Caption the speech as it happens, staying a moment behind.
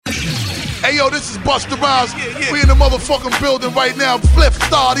Hey yo, this is Busta Rhymes. We in the motherfucking building right now. Flip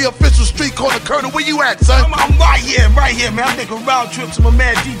Star, the official street corner colonel. Where you at, son? I'm right here, man. I'm making round trips to my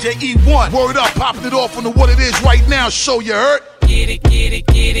man DJ E1. Word up, popping it off on the What It Is right now show, you heard? Get it,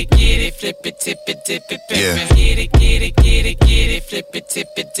 flip it, tip it, dip it, yeah. Get it, flip it, tip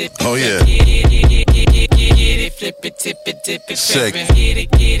it, dip it. Oh yeah. Get it, flip it, tip it, dip it. Sick. Get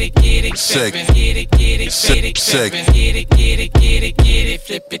it, Sick. Sick.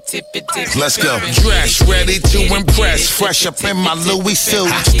 Flip it, tip it, dip it. Let's go. Dress, ready to impress. Fresh up in my Louis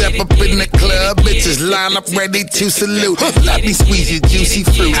suit. Step up in the club, bitches line up ready to salute. Let me squeeze your juicy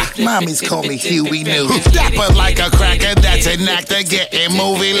fruit. Mommies call me Huey New. Dapper like a cracker, that's an actor getting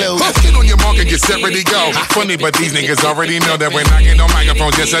movie loose. Get on your mark and get set, ready, go. Funny, but these niggas already know that when I get on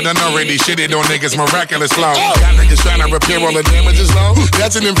microphone, just I done already shitted on niggas' miraculous flow. Got niggas trying to repair all the damages low.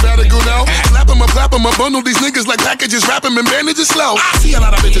 That's an emphatic no. Slap 'em up, bundle these niggas like packages, wrap 'em and bandages slow. I see a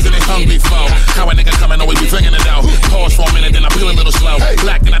lot of bitches and they hungry for how a nigga coming, always be flinging it out. Pause for a minute, then I feel a little slow.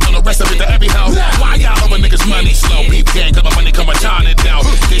 Black, then I throw the rest of it to every hoe. Why y'all over niggas money slow? Beef gang, come up when they come retarded down.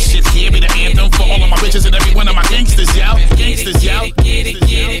 This shit here be the anthem for all of my bitches and every one of my gangsters, y'all. Gangsters, y'all. Get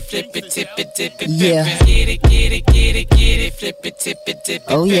it, flip it, tip it, dip it. Yeah. Get it, flip it, tip it, dip it.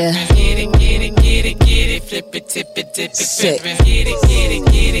 Oh yeah. Get it, flip it, tip it, dip it. Sick. Get it,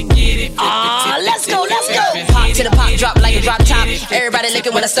 Let's go. Pop to the pop, drop like a drop top. Everybody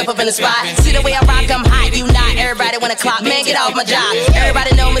looking when I step up in the spot. See the way I rock, I'm hot, you not. Everybody wanna clock, man, get off my job.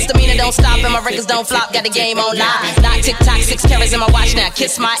 Everybody know misdemeanor don't stop and my records don't flop. Got the game on live. Not TikTok, 6 carats in my watch now.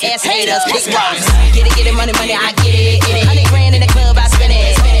 Kiss my ass, haters, kiss rocks. Get it, money, I get it. 100 grand in the club, I spend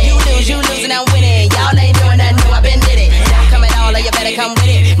it. You lose and I'm winning. Y'all ain't doing nothing new, I been did it. Now come at all, or you better come with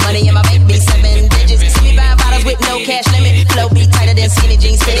it. Money in my bank be 7 digits. See me buying bottles with no cash limit. Flow be tighter than skinny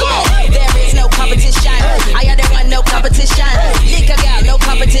jeans fit. There is no competition. I got that one, no competition. Liquor gal, no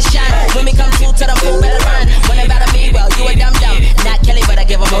competition. When we come through to the fool better run. One about me, well, you a dum-dum. Not Kelly, but I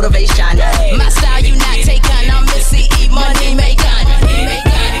give a motivation. My style, you not take on. I'm Missy E, money make gun.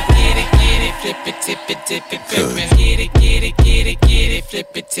 Flip it, tip it, dip it, flip it. Get it, flip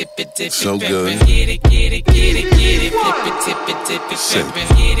it, tip it, dip it. So good. Get it, flip it, tip it, dip it, flip it.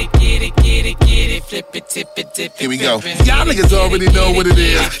 Get it, flip it, tip it, dip it. Here we go. Y'all niggas already know what it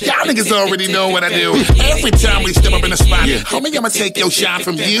is. Y'all niggas already know what I do. Every time we step up in the spot, homie, I'ma take your shine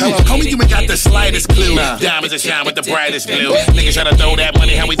from you. Homie, you ain't got the slightest clue. Diamonds that shine with the brightest blue. Niggas try to throw that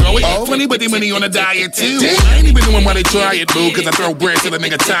money, how we throw it? Funny, but they money on a diet too. I ain't even doing why they try it, boo. Cause I throw bread till a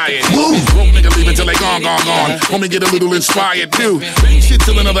nigga tired. Broke nigga leave until they gone. Homie, get a little inspired too. Bang shit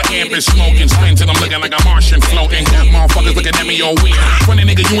till another amp is smoking. Spin till I'm looking like a Martian floating. Motherfuckers looking at me all weird. Funny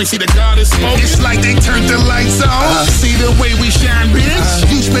nigga, you ain't see the goddess smoke. It's like they turned the lights on. See the way we shine, bitch.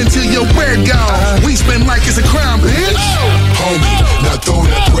 You spin till your bread gone. We spin like it's a crime, bitch. Homie, now throw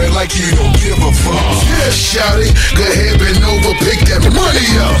that bread like you don't give a fuck. Yeah, shout it. Go ahead, bend over, pick that money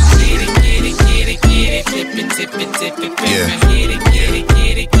up. Yeah.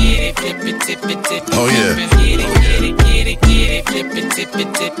 Oh yeah.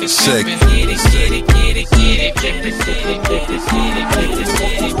 Sick.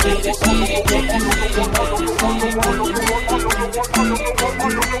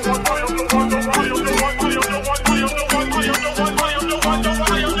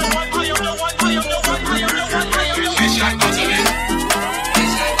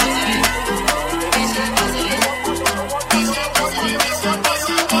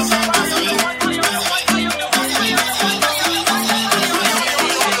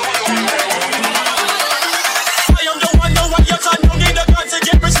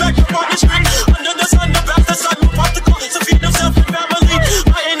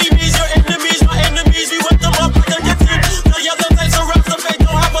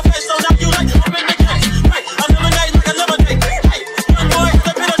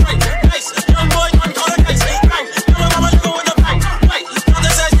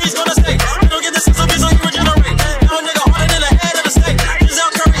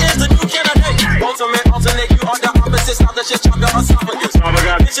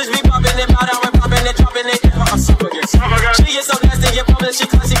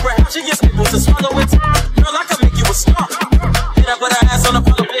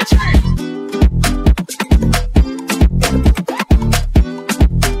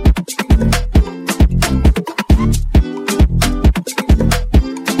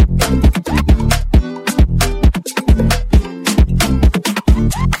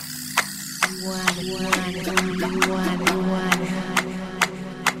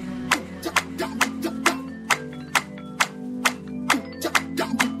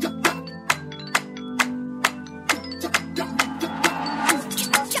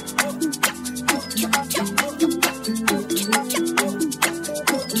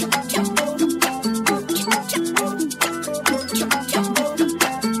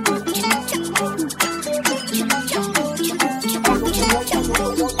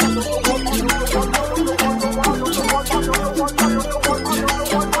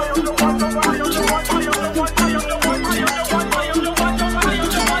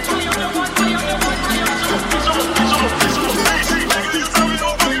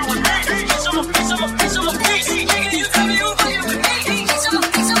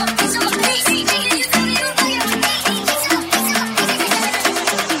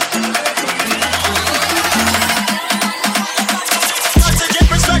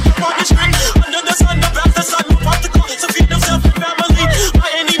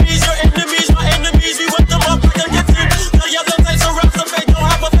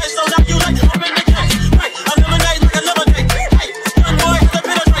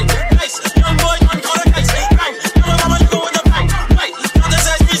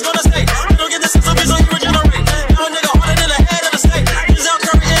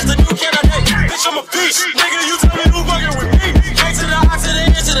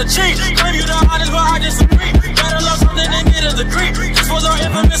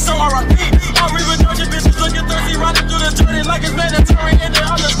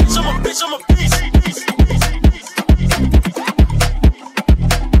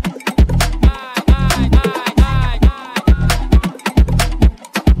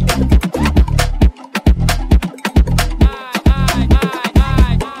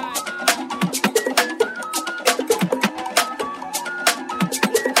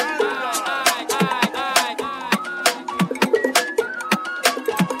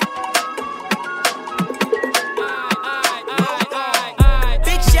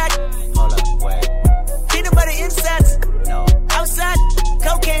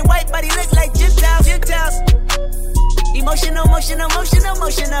 emotional.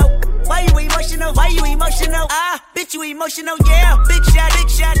 Why you emotional? Ah, bitch, you emotional, yeah. Big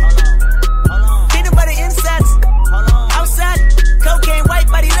shot. Ain't nobody inside. Outside, cocaine, white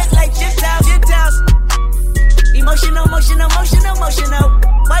body look like Gentiles. Emotional.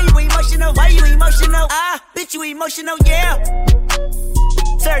 Why you emotional? Ah, bitch, you emotional, yeah.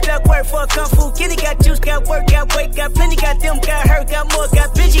 Served up work for a kung fu kitty, got juice, got work, got weight, got plenty, got them, got hurt, got more,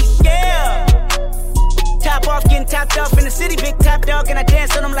 got bitchy, yeah. Top off, getting topped off in the city, big top dog, and I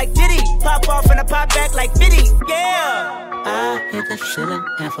dance on them like Diddy. Pop off and I pop back like Diddy, yeah. I hit the ceiling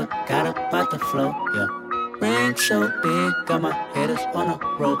and forgot about the flow, yeah. Ring so big, got my haters on the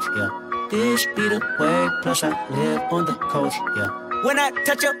ropes, yeah. This be the way, plus I live on the coast, yeah. When I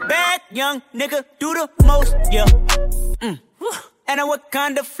touch a bag, young nigga do the most, yeah. And I what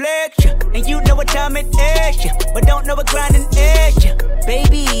kind of flex, yeah. And you know what time it is, yeah. But don't know what grinding is, yeah.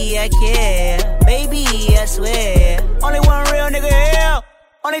 Baby, I care, baby, I swear. Only one real nigga here,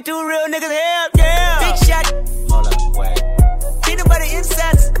 only two real niggas here, yeah. Big shot, hold up, wait. Ain't nobody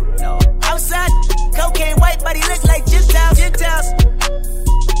inside, no. Outside, cocaine, white body look like Gentiles.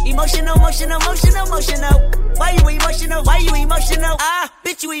 Emotional. Why you emotional? Ah,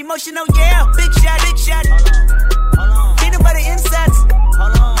 bitch, you emotional, yeah. Big shot. Ain't nobody inside.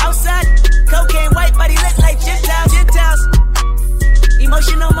 Outside, cocaine, white body look like Gentiles.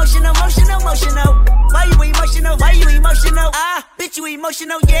 Emotional. Why you emotional? Ah, bitch, you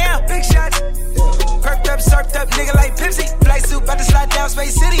emotional, yeah. Big shots. Perked up, surfed up, nigga like Pepsi. Flight suit, about to slide down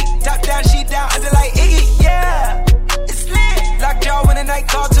Space City. Top down, sheet down, under like Iggy, yeah. It's lit. Lockjaw when the night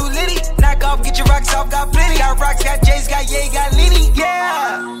call too litty. Knock off, get your rocks off, got plenty. Got rocks, got J's, got Ye, got Lenny,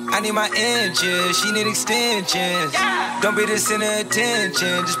 yeah. I need my inches, she need extensions. Don't be the center of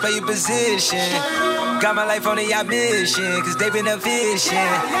attention, just play your position. Got my life on a yacht mission, cause they been a vision.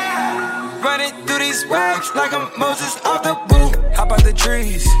 Running through these rocks like I'm Moses off the boot. Hop out the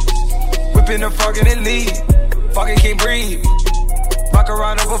trees, whipping the frog and it lead. Fucking can't breathe. Rock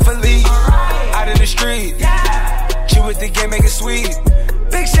around over for lead. Out in the street, chew with the game, make it sweet.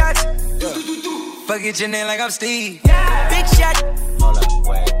 Big shots, fuck it your name like I'm Steve. Big shot, hold up,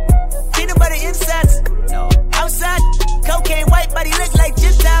 wait. Ain't nobody inside, no. Outside, cocaine, white body look like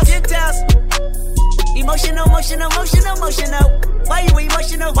Gentiles. Emotional. Why you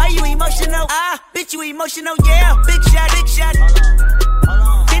emotional? Ah, bitch, you emotional, yeah. Big shot.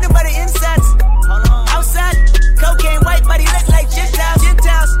 Ain't nobody inside. Outside, cocaine, white body look like Gentiles.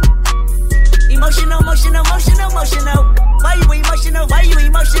 Emotional. Why you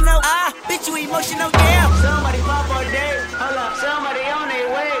emotional? Ah, bitch, you emotional, yeah. Somebody pop all day, hold up. Somebody on their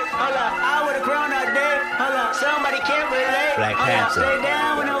way, hold up. I would've grown all day, hold up. Somebody can't relate, Black Panther. Stay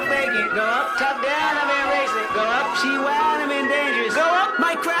down with no faking. Go up, top down, I've been racing. Go up, she wild, I'm in dangerous. Go up,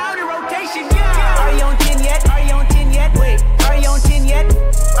 my crowd in rotation, yeah. Are you on 10 yet? Wait, are you on 10 yet?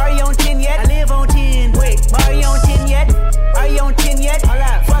 I live on 10, wait, are you on 10 yet? Hold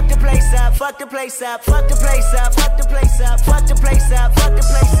up, fuck the place up.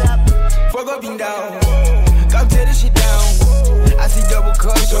 Fuck up and down, come tear this shit down. I see double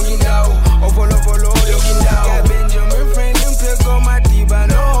cups on me now. Overload, looking down. Got Benjamin Franklin pills on my teeth, I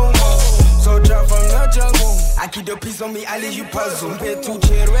know. So drop from the jungle. I keep the piece on me, I leave you puzzle. Pay 2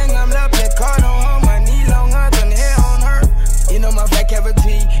 chair ring, I'm the black card on her. My knee longer than hair on her. You know my fat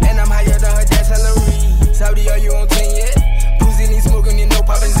cavity, and I'm higher than her dad's salary. Saudi, are you on 10 yet? Pussy need smoking, you know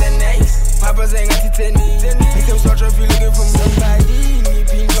Papa's and next. Papa's ain't got to 10 knees. Make them start if you looking for somebody. Me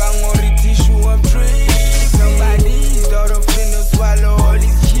pin bang on the tissue, I'm tree. Somebody's daughter finna swallow all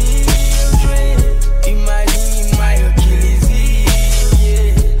these children. In my Achilles heel,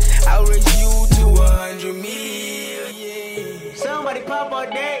 yeah. I'll raise you to 100 million. Somebody pop all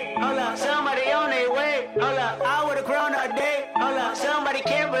day, hold up. Somebody on their way, hold up. I would've grown all day, hold up. Somebody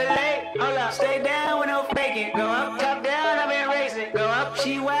can't relate, hold up. Stay down with no faking. Go up, top down, I've been racing. Go up,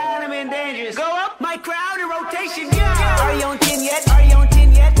 she wild, I'm in dangerous. Go up, my crowd in rotation, yeah. Are you on 10 yet? Wait, are you on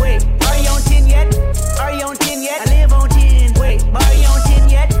 10 yet? I live on 10, wait, are you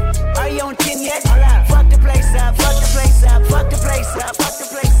on 10 yet? Hold up, fuck the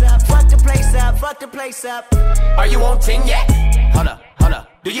place up. Are you on 10 yet? Hold up.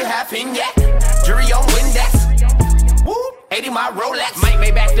 Do you have pin yet? Jury on Windex. Woo, 80 my Rolex. Might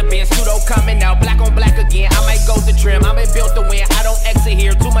make back the Benz, pseudo coming out, black on black again. I might go to trim, I been built to win. I don't exit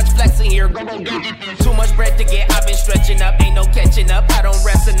here, too much flexing here. Too much bread to get, I've been stretching up, ain't no catching up. I don't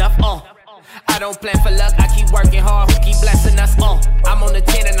rest enough, I don't plan for luck, I keep working hard, who keep blessing us, I'm on the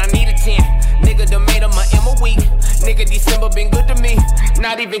 10 and I need a 10. Nigga done made him a M a week. Nigga December been good to me.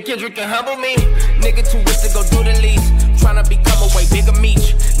 Not even Kendrick can humble me. Nigga too rich to go do the least. Tryna become a way bigger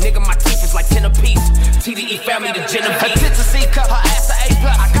meat. Nigga my teeth is like 10 apiece. TDE family to Genevieve. Attention see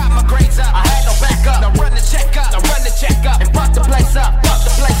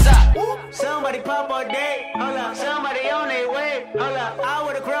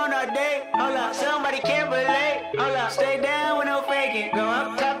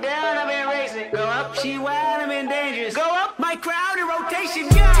She wild, I'm in dangerous. Go up, my crowd in rotation,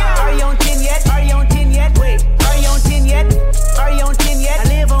 yeah. Are you on 10 yet? Are you on 10 yet? Wait, are you on 10 yet? Are you on 10 yet? I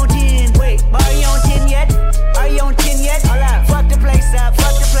live on 10. Wait, are you on 10 yet? Are you on 10 yet? Fuck the place up,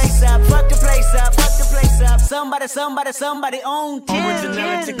 fuck the place up, fuck the place up, fuck the place up. Somebody on 10.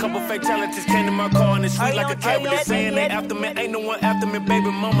 Originality, couple fatalities came to my car and it's sweet like a cabinet. Saying they after me, ain't no one after me.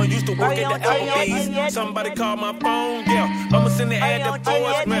 Baby mama used to work at the Applebee's. Somebody called my phone, yeah. I'ma send the ad to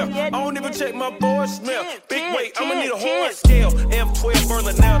voicemail. I don't even check my voicemail. Big weight, I'ma need a horse scale. F12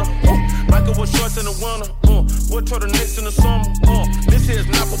 Berlinetta. Like it was shorts in the winter. What turtlenecks in the summer? This here's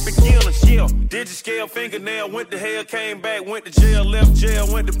not for beginners, yeah. Digit scale, fingernail, went to hell, came back, went to jail, left jail,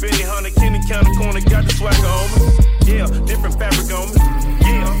 went to Benny Hunter, Kenny County Corner, got the swagger on me. Yeah, different fabric on me.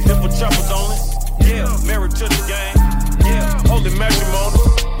 Yeah, different choppers on it. Yeah, married to the game. Yeah, holy matrimony.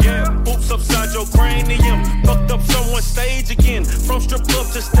 Yeah, oops upside your cranium. Fucked up someone's stage again. From strip club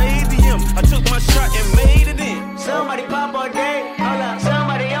to stadium. I took my shot and made it in. Somebody pop all day. Hold up.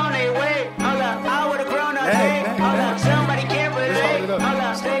 Somebody on their way. Hold up. I would've grown all day. Hold up. Somebody can't relate. Hold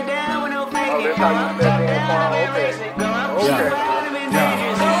up. Stay down with no faking. Go up. Top down, I'm racing. Go up. She wild, I'm in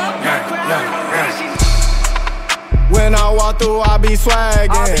dangerous. Go up. My crowd, when I walk through, I be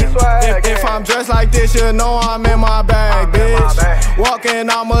swaggin'. If I'm dressed like this, you know I'm in my bag, bitch. Walking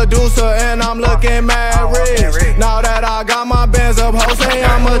out Medusa and I'm looking mad rich. Now that I got my bands up, hoes say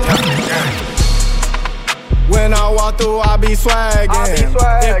I'm a. When I walk through, I be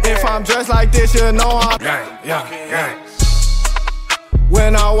swaggin'. If I'm dressed like this, you know I'm.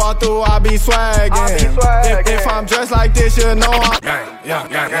 When I walk through, I be swaggin'. If I'm dressed like this, you know I'm.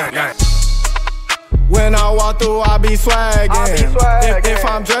 When I walk through, I be swaggin'. If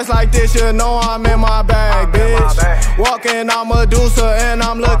I'm dressed like this, you know I'm in my bag, bitch. Walking out Medusa and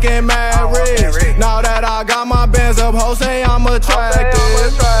I'm looking mad rich. Now that I got my bands up, hoes say I'm attractive.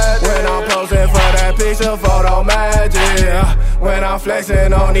 When I'm posing for that picture, photo magic. When I'm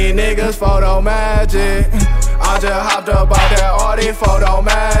flexing on these niggas, photo magic. I just hopped up out that Audi, photo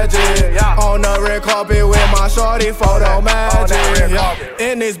magic. On the red carpet with my shorty, photo magic.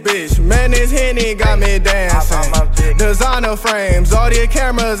 In this bitch, man, this Henny got me dancing. Designer frames, all these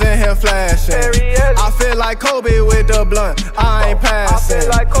cameras in here flashing. I feel like Kobe with the blunt, I ain't passing.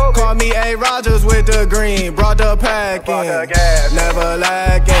 Call me A. Rogers with the green, brought the pack in. Never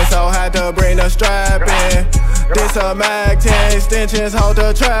lacking, so had to bring the strap in. This a Mac 10 extensions, hold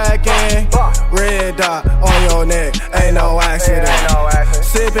the track in. Red dot on your neck, ain't no accident.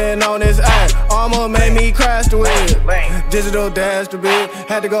 Sippin' on this act, almost made me crash the whip. Digital dash the bit,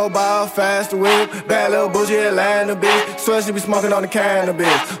 had to go buy a faster whip. Bad little bougie Atlanta bitch, swear she be smoking on the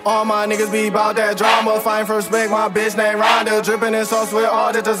cannabis. All my niggas be bout that drama, fighting for respect. My bitch named Rhonda, drippin' in sauce with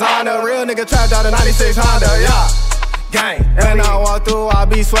all the designer. Real nigga trapped out of 96 Honda, yeah. Gang. When I walk through, I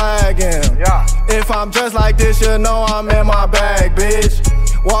be swaggin'. If I'm dressed like this, you know I'm in my bag, bitch.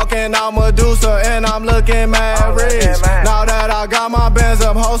 Walking out Medusa and I'm looking mad rich. Now that I got my bands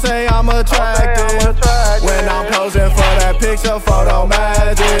up, hoes say I'm attractive. When I'm posing for that picture, photo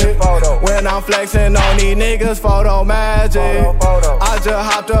magic. When I'm flexing on these niggas, photo magic. I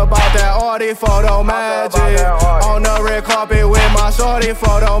just hopped up out that Audi, photo magic. On the red carpet with my shorty,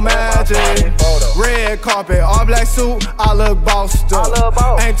 photo magic. Red carpet, all black suit, I look bossed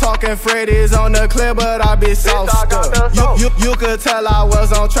up. Ain't talking Freddy's on the clip, but I be sauced up. You could tell I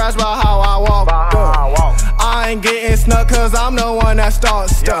was on trash by how I walked up. I ain't getting snuck cause I'm the one that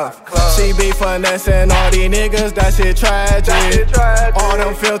starts stuff. She be finessing all these niggas, that shit tragic. All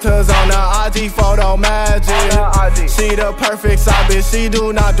them filters on the IG, photo magic. She the perfect side bitch, she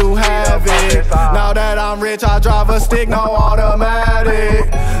do not do havoc. Now that I'm rich, I drive a stick, no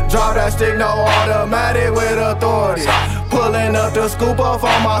automatic. Drive that stick, no automatic with authority. Pulling up the scoop off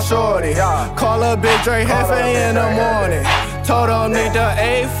on my shorty. Call a Big Dre Hefe in the morning. Told him need the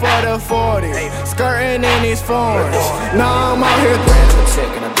 8 for the 40. Skirting in these foreigns. Now I'm out here. Ran up a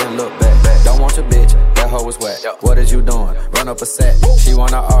check and I didn't look back. Don't want your bitch, that hoe was whack. What is you doing? Run up a set. She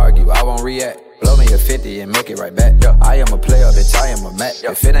wanna argue, I won't react. Blow me a 50 and make it right back. I am a player, bitch, I am a Mac.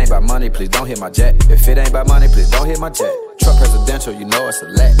 If it ain't about money, please don't hit my jet. If it ain't about money, please don't hit my jet. Truck presidential, you know it's a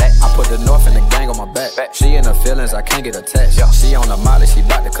let. I put the North and the gang on my back. She in her feelings, I can't get attached. She on the molly, she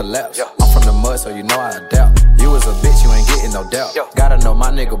bout to collapse. I'm from the mud, so you know I adapt. You was a bitch, you ain't getting no doubt. Gotta know my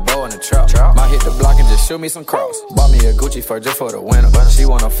nigga Bo in the trap. Might hit the block and just shoot me some cross. Bought me a Gucci fur just for the winter. She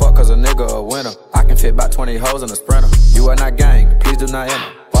wanna fuck cause a nigga a winner. I can fit about 20 hoes in a sprinter. You are not gang, please do not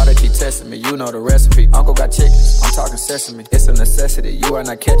enter. Why they keep testing me? You know the recipe. Uncle got chickens, I'm talking sesame. It's a necessity, you are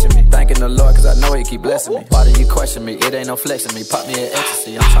not catching me. Thanking the Lord, cause I know he keep blessing me. Why do you question me? It ain't no flexing me. Pop me an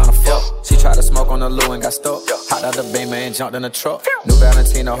ecstasy, I'm tryna fuck. She tried to smoke on the loo and got stuck. Hopped out the Beamer and jumped in the truck. New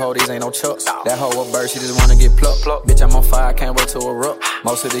Valentino, ho, these ain't no chucks. That hoe a bird, she just wanna get plucked. Bitch, I'm on fire, can't wait to erupt.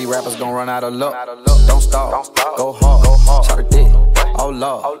 Most of these rappers gon' run out of luck. Don't stop, go hard, shot a dick. Oh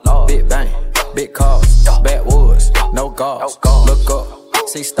Lord, big bang, big cars, backwoods, no guards. Look up,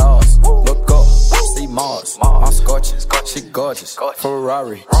 see stars, look up, see Mars. I'm scorching, she gorgeous.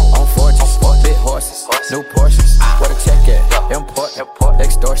 Ferrari, on fortress, big horses, new Porsches. Where the check at? Import,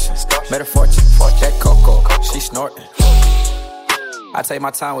 extortion, made a fortune. That Coco, she snorting. I take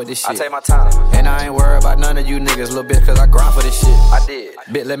my time with this shit. And I ain't worried about none of you niggas, little bitch, cause I grind for this shit. I did.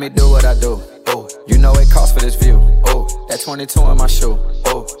 Bitch, let me do what I do. Oh, you know it costs for this view. Oh, that 22 in my shoe.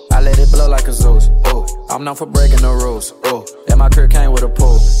 Oh, I let it blow like a Zeus. Oh, I'm known for breaking the rules. Oh, and my career came with a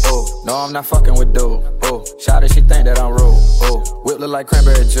pool. Oh, no, I'm not fucking with dude. Oh, shout it, she think that I'm rude. Oh, whip look like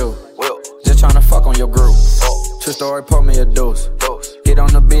cranberry juice. Just tryna fuck on your group. True story, pour me a deuce. Get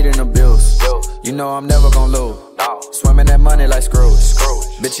on the beat and abuse. You know I'm never gon' lose. Swimming that money like screws.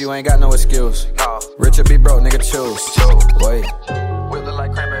 Bitch, you ain't got no excuse. Rich or be broke, nigga, choose. Wait. Whip look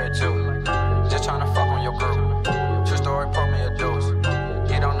like cranberry juice. Just tryna fuck on your group. True story, pour me a deuce.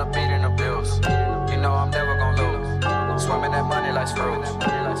 Get on the beat and abuse. You know I'm never gon' lose. Swimming that money like screws.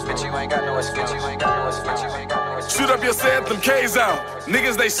 Bitch, you ain't got no excuse. Shoot up your set, them K's out.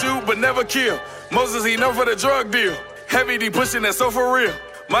 Niggas they shoot but never kill. Moses he know for the drug deal. Heavy D pushing that so for real.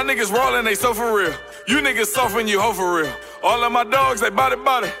 My niggas rollin', they so for real. You niggas soften, you hoe for real. All of my dogs, they body. I'm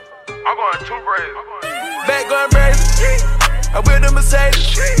going too crazy. Back going crazy. I'm with the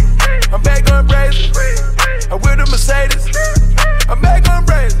Mercedes. I'm back going crazy. I'm with the Mercedes. I'm back going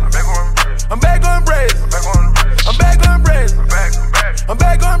crazy. I'm back going crazy. I'm back going crazy. I'm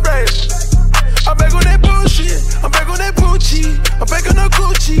back going crazy. I'm back on that bullshit. I'm back on that Gucci. I'm back on the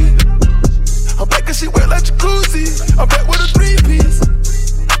Gucci. I'm back and she wet like jacuzzi. I'm back with a 3-piece.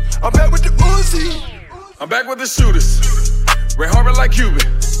 I'm back with the Uzi. I'm back with the shooters. Ray Harbor like Cuban.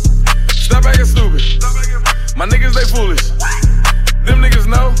 Stop acting stupid. My niggas, they foolish. Them niggas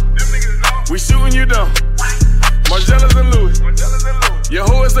know. We shooting you down. Margellas and Louis. Your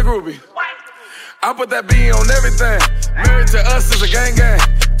hoe is a groupie. I put that B on everything. Married to us is a gang.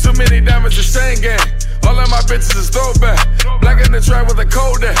 Too many diamonds to Shane gang. All of my bitches is throwback. Black in the trap with a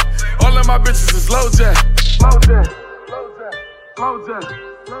Kodak. All of my bitches is low jack.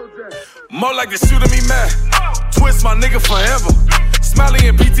 More like the shooter me mad. Twist my nigga forever. Smiley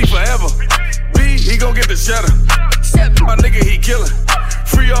and PT forever. B, he gon' get the cheddar. My nigga, he killin'.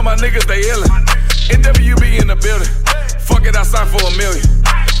 Free all my niggas, they illin'. NWB in the building. Fuck it, I signed for $1 million.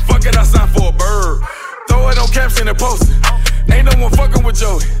 Fuck it, I signed for a bird. Throw it on caption and post it. Ain't no one fucking with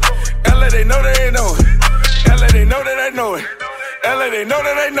Joey. LA, they know they ain't know it. LA, they know that they know it. LA, they know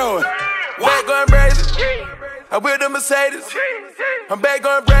that they know it. Back going crazy. I'm with the Mercedes. I'm back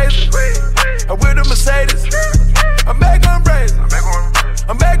going crazy. I'm with the Mercedes. I'm back going crazy.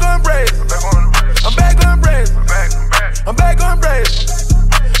 I'm back going crazy. I'm back going crazy. I'm back going crazy.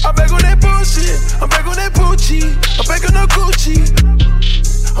 I'm back on that bullshit. I'm back on that Gucci. I'm back on the Gucci.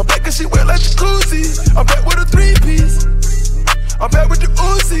 I'm back and she wet like jacuzzi. I'm back with a 3-piece. I'm back with the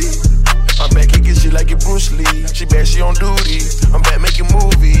Uzi. I'm back kicking shit like it Bruce Lee. She bad, she on duty. I'm back making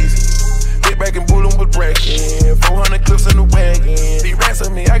movies. Big back and bullin' with bracken. 400 clips in the wagon. Be racks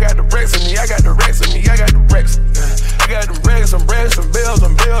on me, I got the racks on me. I got the racks on me, I got the racks. I got them racks, some brags, some bells,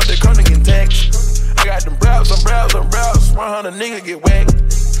 they come to get taxed. I got them brows, some brows, some brows. 100 niggas get whacked.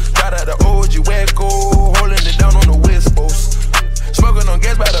 Got out the OG wacko, holding it down on the West Coast. Smoking on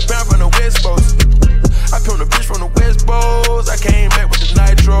gas by the pound from the West Coast. I pimped a bitch from the West Coast. I came back with the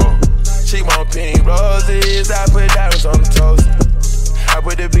nitro. She want pink roses. I put diamonds on the toast. I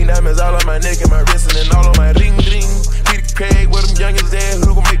put the pink diamonds all on my neck and my wrist and all on my ring. Peter Craig, where them youngins there,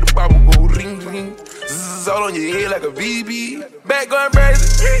 who gon' make the bobble go ring. Zzz, all on your head like a BB. Back going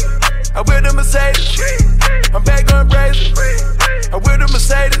crazy. I'm with the Mercedes. I'm back going crazy. I'm with the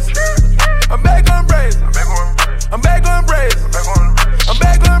Mercedes. I'm back going crazy. I'm back going crazy. I'm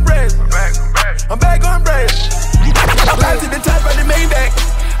back going crazy. I'm back going crazy. I see the top of the Maybach.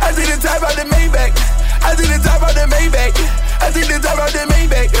 I see the top of the Maybach. I see the top of the Maybach. I see the top of the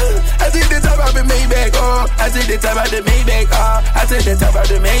Maybach. I see the top of the Maybach. Oh, I see the top of the Maybach. I see the top of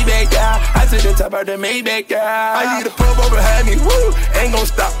the Maybach. I see the top of the Maybach. I see the purple behind me. Woo, ain't gon'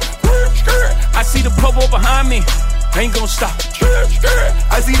 stop. I see the purple behind me. Ain't gon' stop.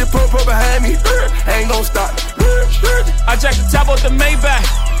 I see the purple behind me. Ain't gon' stop. I jacked the top of the Maybach.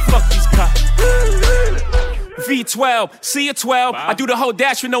 Fuck these cops. B12, C a 12. I do the whole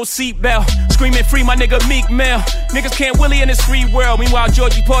dash with no seatbelt. Screaming free my nigga Meek Mill. Niggas can't willy in this free world. Meanwhile,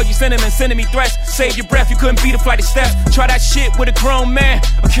 Georgie Porgy sending me threats. Save your breath, you couldn't beat a flight of steps. Try that shit with a grown man.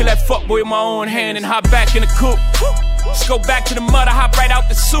 I'll kill that fuckboy with my own hand and hop back in the coupe. Let's go back to the mud, I hop right out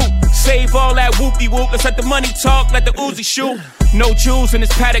the soup. Save all that whoopie-whoop, let's let the money talk, let the Uzi shoot. No jewels in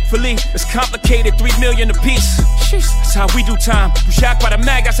this paddock fillet, it's complicated, 3 million a piece. That's how we do time. You shocked by the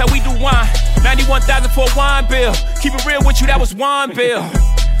mag, that's how we do wine. 91,000 for a wine bill. Keep it real with you, that was wine bill.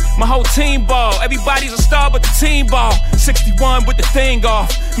 My whole team ball, everybody's a star but the team ball. 61 with the thing off,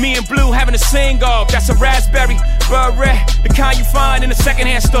 me and Blue having a sing off. That's a raspberry, beret, the kind you find in a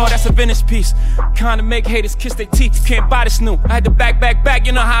secondhand store. That's a vintage piece, kind to make haters kiss their teeth. You can't buy this new. I had to back,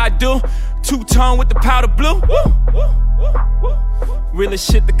 you know how I do. Two-tone with the powder blue.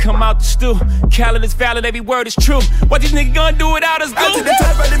 Realest shit to come out the stew. Khaled is valid, every word is true. What these niggas gonna do without us? I see the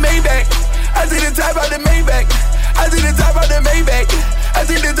top of the Maybach. I see the top of the Maybach. I see the top of the Maybach. I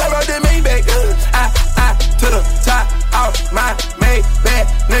see the top of the Maybach. I to the top of my Maybach,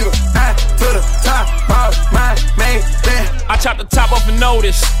 nigga. I to the top of my Maybach. I chop the top off a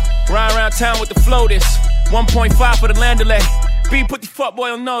notice. Ride around town with the floaters. 1.5 for the Landolay. B, put the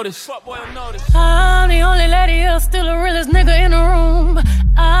fuckboy on notice. I'm the only lady here, still the realest nigga in the room.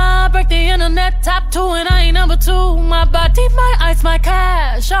 I break the internet top 2 and I ain't number 2. My body, my ice, my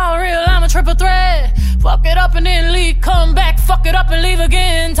cash. All real, I'm a triple threat. Fuck it up and then leave, come back. Fuck it up and leave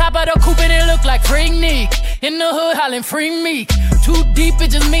again. Top of the coupe and it look like Freak Nick. In the hood hollering Free Meek. Too deep,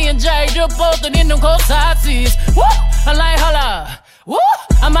 it's just me and Jay. Just posted in them cold side seats. Woo! I like holla. Woo!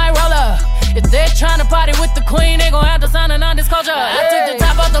 I might roll up. If they're tryna party with the queen, they gon' have to sign a non-disclosure. I took the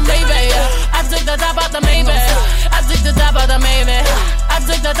top off the Maybach. I took the top off the Maybach. I took the top off the Maybach. I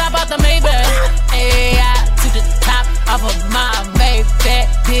took the top off the Maybach. Hey, I took the top off of my Maybach,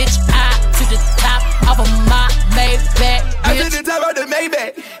 bitch. I took the top off of my Maybach, bitch. I took the top off the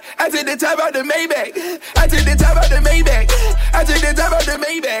Maybach. I took the top off the Maybach. I took the top off the Maybach. I took the top off the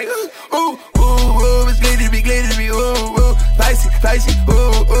Maybach. Ooh, ooh, ooh, it's glittery, ooh, ooh. Spicy,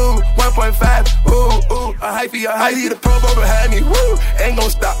 ooh, ooh, 1.5, ooh, ooh, a hyphy, I see the popo behind me, woo, ain't gon'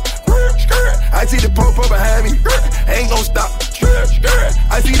 stop, I see the popo behind me, ain't gon' stop,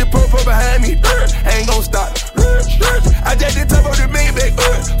 I see the popo behind me, ain't gon' stop, I just the top of the Maybach,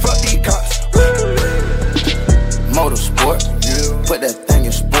 fuck these cops. Motorsport, put that thing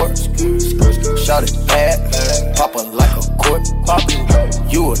in sports. Shout it bad, pop it like a court.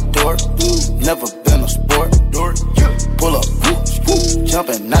 You a dork, never been a sport. Pull up,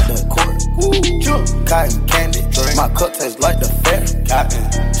 jumping out the court. Cotton candy, my cup tastes like the fair.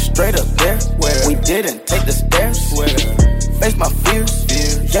 Straight up there, we didn't take the stairs. Face my fears,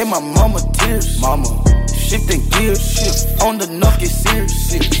 gave my mama tears. Shifting gears, on the knuck, get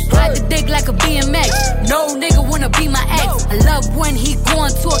serious. Ride the dick like a BMX. No nigga wanna be my ex. I love when he go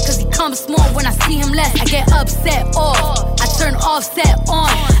on tour, cause he comes small when I see him less. I get upset off, I turn offset on.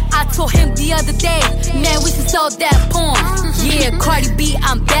 I told him the other day, man, we should sell that porn. Yeah, Cardi B,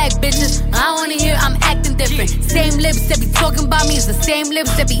 I'm back, bitches. I wanna hear I'm acting different. Same lips that be talking about me is the same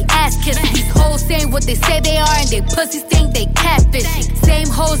lips that be ass kissing. These hoes saying what they say they are and they pussies think they catfishing. Same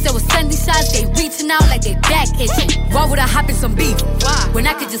hoes that was sending shots, they reaching out like they back itching. Why would I hop in some beef? When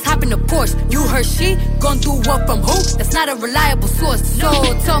I could just hop in the Porsche. You heard she gon' do what from who? That's not a reliable source. So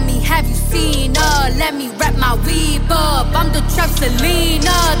tell me, have you seen her? Let me wrap my weave up. I'm the trap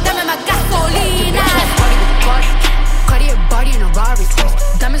Selena. Dame my gasolina. Cardi body in a Rari.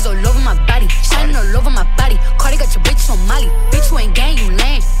 Diamonds all over my body, shining all over my body. Cardi got your bitch on Molly. Bitch, you ain't gang, you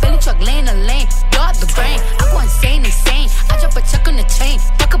lame. Belly truck laying the lane. You're the brain. I go insane. I drop a check on the chain.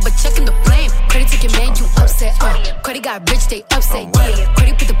 Fuck up a check in the flame. Cardi took your man, you upset. Cardi got rich, they upset. Yeah.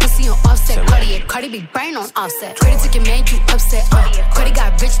 Cardi put the pussy on offset. Cardi be brain on offset. Cardi took your man, you upset. Cardi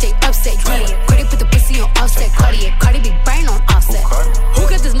got rich, they upset. Yeah. Cardi put the pussy on offset. Cardi be brain on offset. Who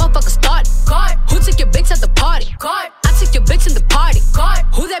got this motherfucker started? God. Who took your bitch at the party? God. I took your bitch in the party. God.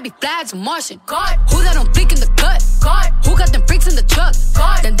 Who that be fly as a Martian? God. Who that don't flick in the cut? God. Who got them freaks in the truck?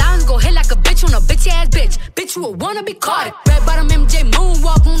 God. Then diamonds go hit like a bitch on a bitch ass bitch. Bitch, you a wanna be caught. Red bottom MJ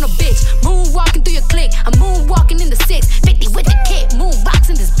moonwalk on a bitch. Moonwalking through your clique. I'm moonwalking in the 650 with the kid.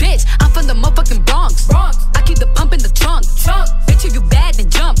 Moonboxing this bitch. I'm from the motherfucking Bronx. I keep the pump in the trunk. Bitch, if you bad, then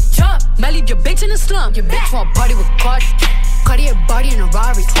jump. Might leave your bitch in the slump. Your bitch want party with Cardi. Cardi body in a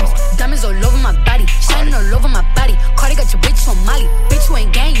Rari. Diamonds all over my body, shining all over my body. Cardi got your bitch on Molly. Bitch, you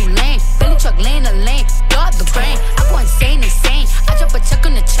ain't gang, you lame. Belly truck laying the lane. You're the brain. I go insane. I drop a check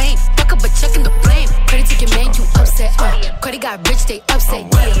on the chain. Fuck up a check in the flame. Cardi took your man, you upset. Cardi got rich, they upset.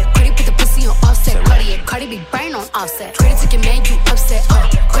 Yeah. Cardi put the pussy on offset. Cardi be brain on offset. Cardi took your man, you upset.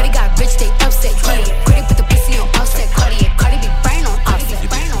 Cardi got rich, they upset. Yeah. Cardi put the pussy on offset.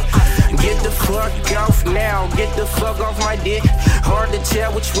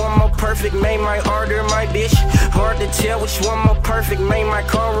 tell which one more perfect. Made my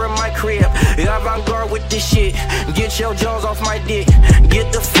car or my crib. Avant-garde with this shit. Get your jaws off my dick.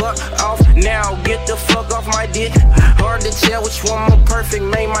 Get the fuck off now. Get the fuck off my dick. Hard to tell which one more perfect.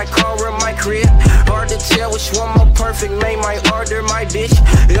 Made my car or my crib. Hard to tell which one more perfect. Made my order my bitch.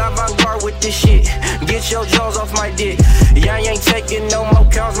 Avant-garde with this shit. Get your jaws off my dick. Yeah, I ain't taking no more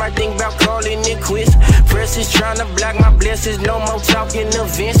calls. Might think about calling it quits. Press is trying to block my blessings. No more talking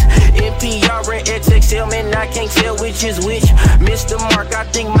events. NPR and XXL, man, I can't tell which is which. Mr. Mark, I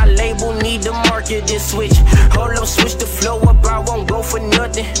think my label need to market this switch. Hold up, switch the flow up, I won't go for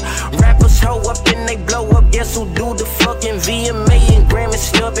nothing. Rappers hoe up and they blow up. Guess who do the fucking VMA and Grammy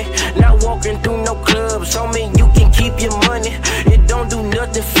snubbing? Not walking through no clubs, homie, you can keep your money. It don't do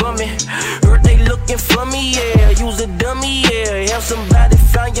nothing for me. Heard they looking for me, yeah. Use a dummy, yeah. Have somebody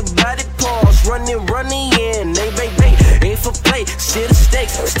find your body parts. Running in. They baby, ain't for play. Still the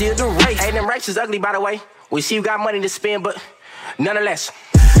stakes, still the race. Hey, them races ugly, by the way. We see you got money to spend, but nonetheless.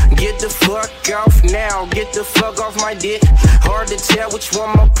 Get the fuck off now, get the fuck off my dick. Hard to tell which one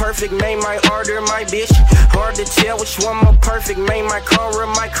more perfect, made my order my bitch. Hard to tell which one more perfect, made my car or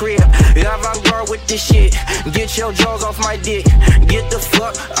my crib. Avant-garde with this shit, get your jaws off my dick. Get the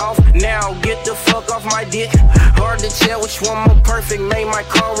fuck off now, get the fuck off my dick. Hard to tell which one more perfect, made my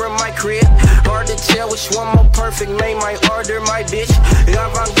car or my crib. Hard to tell which one more perfect, made my order my bitch.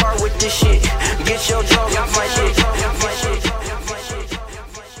 Avant-garde with this shit, get your jaws off my dick.